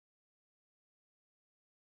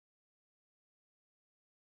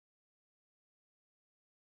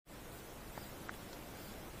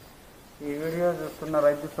చూస్తున్న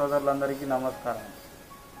రైతు సోదరులందరికీ నమస్కారం.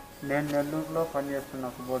 నేను నెల్లూరులో పనిచేస్తున్న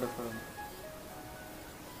కుబోట షోరూమ్.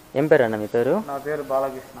 ఏం పేరు అన్న మీ పేరు? నా పేరు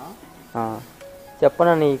బాలకృష్ణ.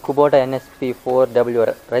 చెప్పనా నీ కుబోటా NSP-4W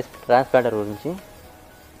రైస్ ట్రాన్స్ప్లాంటర్ గురించి.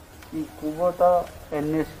 ఈ కుబోటా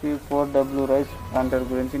NSP-4W రైస్ ప్లాంటర్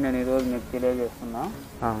గురించి నేను ఈరోజు మీకు తెలియజేస్తున్నా.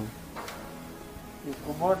 ఈ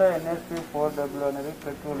కుబోటా NSP-4W అనేది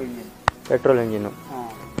పెట్రోల్ ఇంజిన్.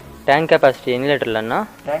 ట్యాంక్ కెపాసిటీ ఎన్ని లీటర్లు అన్న?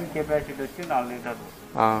 ట్యాంక్ కెపాసిటీ వచ్చి 4 లీటర్లు.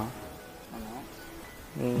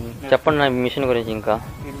 చెప్పండి నా మిషన్ గురించి. ఇంకా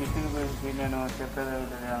ఈ మిషన్ గురించి నేను చెప్పేది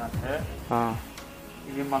ఏంటంటే,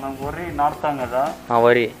 ఇది మనం వరి నాటుతాం కదా,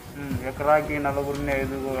 వరి ఎకరాకి నలుగురిని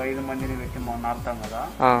 5 మందిని పెట్టి మనం నాటుతాం కదా.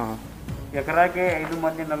 ఎకరాకి 5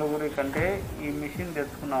 మంది నలుగురి కంటే ఈ మిషన్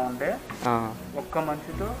తెచ్చుకున్నామంటే ఒక్క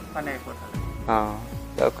మనిషితో పని అయిపోతుంది.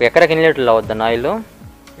 ఎకరాకి ఎన్ని లీటర్లు అవద్దన్న ఆయిల్?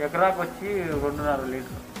 ఎకరాకి వచ్చి 2.5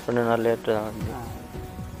 లీటర్. 2.5 లీటర్ అవుద్ది.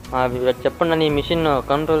 చెప్పండి నీ మిషన్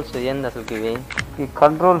కంట్రోల్స్ ఏంది అసలుకి? ఇవి ఈ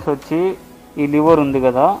కంట్రోల్స్ వచ్చి ఈ లివర్ ఉంది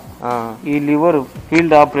కదా, ఈ లివర్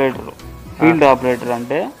ఫీల్డ్ ఆపరేటర్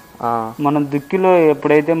అంటే మనం దుక్కిలో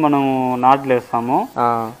ఎప్పుడైతే మనం నాట్లేస్తామో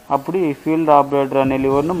అప్పుడు ఈ ఫీల్డ్ ఆపరేటర్ అనే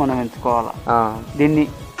లివర్ను మనం ఎంచుకోవాలి. దీన్ని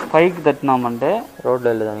పైకి తట్టినామంటే రోడ్లో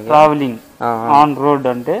వెళ్ళేదానికి, ట్రావెలింగ్ ఆన్ రోడ్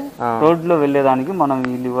అంటే రోడ్లో వెళ్ళేదానికి మనం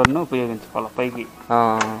ఈ లివర్ను ఉపయోగించుకోవాలి. పైకి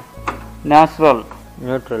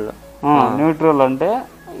న్యూట్రల్ అంటే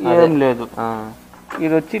ఏం లేదు.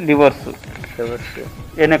 ఇది వచ్చి లివర్స్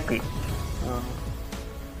వెనక్కి,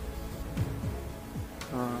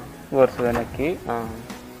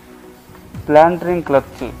 ప్లాంటరింగ్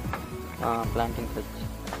క్లచ్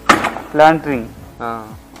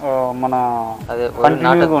మన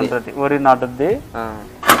కంటిన్యూగా ఉంటుంది. వరి నాటుద్ది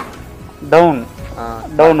డౌన్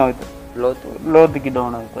అవుతుంది, లోతుకి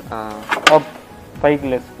డౌన్ అవుతుంది, అప్ పైకి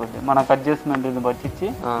లేచిపోద్ది. మనకు అడ్జస్ట్మెంట్ ఇది బట్టించి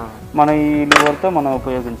మనం ఈ లివర్తో మనం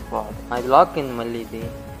ఉపయోగించుకోవాలి. అది లాక్ అయింది మళ్ళీ.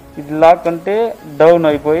 ఇది లాక్ అంటే డౌన్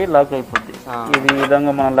అయిపోయి లాక్ అయిపోద్ది. ఇది ఈ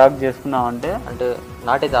విధంగా మనం లాక్ చేసుకున్నామంటే అంటే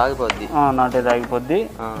నాటేది ఆగిపోద్ది.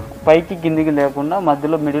 పైకి కిందికి లేకుండా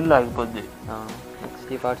మధ్యలో మిడిల్ ఆగిపోద్ది.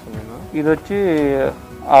 ఇది వచ్చి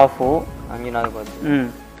ఆఫ్,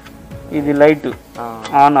 ఇది లైట్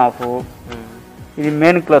ఆన్ ఆఫ్. ఇది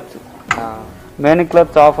మెయిన్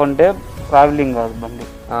క్లచ్ ఆఫ్ అంటే ట్రావెలింగ్ కాదు బండి.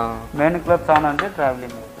 మెయిన్ క్లచ్ ఆన్ అంటే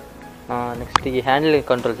ట్రావెలింగ్. నెక్స్ట్ ఈ హ్యాండిల్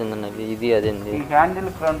కంట్రోల్స్ ఏంటన్నది? ఇది అదేంది? ఈ హ్యాండిల్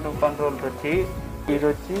కంట్రోల్స్ వచ్చి ఇది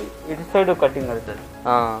వచ్చి ఇటు సైడ్ కటింగ్ అవుతుంది,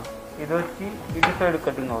 ఇది వచ్చి ఇటు సైడ్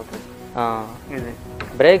కటింగ్ అవుతుంది. ఇది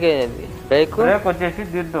బ్రేక్ వచ్చేసి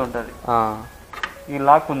దీంతో ఉంటుంది. ఈ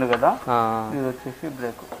లాక్ ఉంది కదా, ఇది వచ్చేసి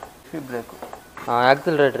బ్రేక్.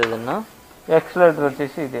 యాక్సిలరేటర్ ఏదన్నా? యాక్సిలరేటర్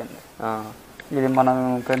వచ్చేసి ఇదేండి. ఇది మనం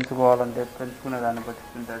పెంచుకోవాలంటే పెంచుకునే దాన్ని బట్టి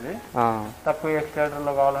ఉంటుంది. తక్కువ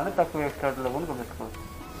ఎక్స్ట్రాటర్లో కావాలంటే తక్కువ ఎక్స్ట్రాటర్లో కూడా పెట్టుకోవచ్చు.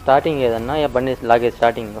 స్టార్టింగ్ ఏదన్నా బండి లాగే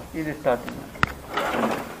స్టార్టింగ్? ఇది స్టార్టింగ్.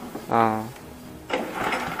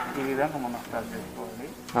 ఈ విధంగా మనం స్టార్ట్ చేసుకోవాలి.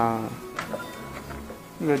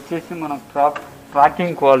 ఇది వచ్చేసి మన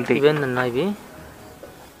ట్రాకింగ్ క్వాలిటీ. ఇవేందన్నా ఇవి?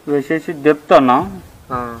 ఇవి వచ్చేసి డెప్త్ అన్న.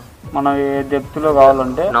 మనం ఏ డెప్త్లో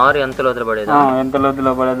కావాలంటే ఎంత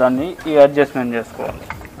లోతులో పడేదాన్ని ఈ అడ్జస్ట్మెంట్ చేసుకోవాలి.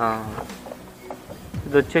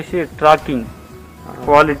 ఇది వచ్చేసి ట్రాకింగ్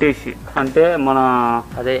క్వాలిటీ అంటే మన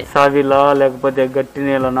అదే సావిలా లేకపోతే గట్టి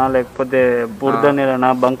నేలనా లేకపోతే బురద నేలనా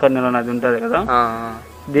బంకర్ నేలనా అది ఉంటుంది కదా,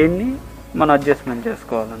 దీన్ని మనం అడ్జస్ట్మెంట్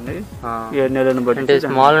చేసుకోవాలండి. ఏ నేలను బట్టి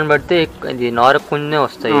స్మాల్ బడితే ఇది నార కొన్ని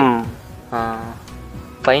వస్తాయి,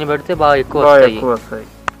 పైన పెడితే బాగా ఎక్కువ వస్తాయి.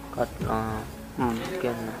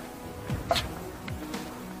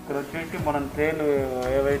 ఇక్కడ వచ్చేసి మనం ట్రేలు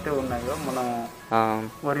ఏవైతే ఉన్నాయో మనం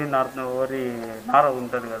వరి నార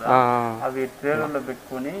ఉంటుంది కదా, అవి ట్రేలలో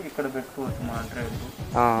పెట్టుకొని ఇక్కడ పెట్టుకోవచ్చు. మన ట్రేలు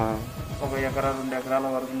 1 ఎకరా 2 ఎకరాల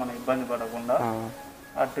వరకు మనం ఇబ్బంది పడకుండా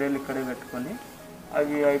ఆ ట్రేలు ఇక్కడే పెట్టుకొని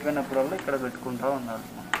అవి అయిపోయినప్పుడల్లా ఇక్కడ పెట్టుకుంటూ ఉండాలి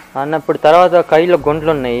అన్నప్పుడు. తర్వాత కైలో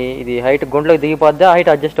గుంటలు ఉన్నాయి, ఇది హైట్ గుంటలోకి దిగిపోద్దా,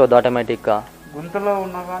 హైట్ అడ్జస్ట్ అవుద్ది ఆటోమేటిక్గా? గుంతలో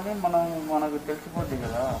ఉన్నా కానీ మనకు తెలిసిపోద్ది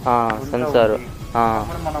కదా సెన్సార్,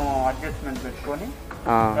 మనం అడ్జస్ట్మెంట్ పెట్టుకొని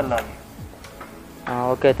వెళ్ళాలి.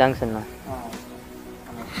 ఓకే, థ్యాంక్స్ అన్న.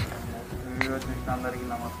 వీడియో చూసిన అందరికీ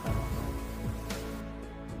నమస్కారం.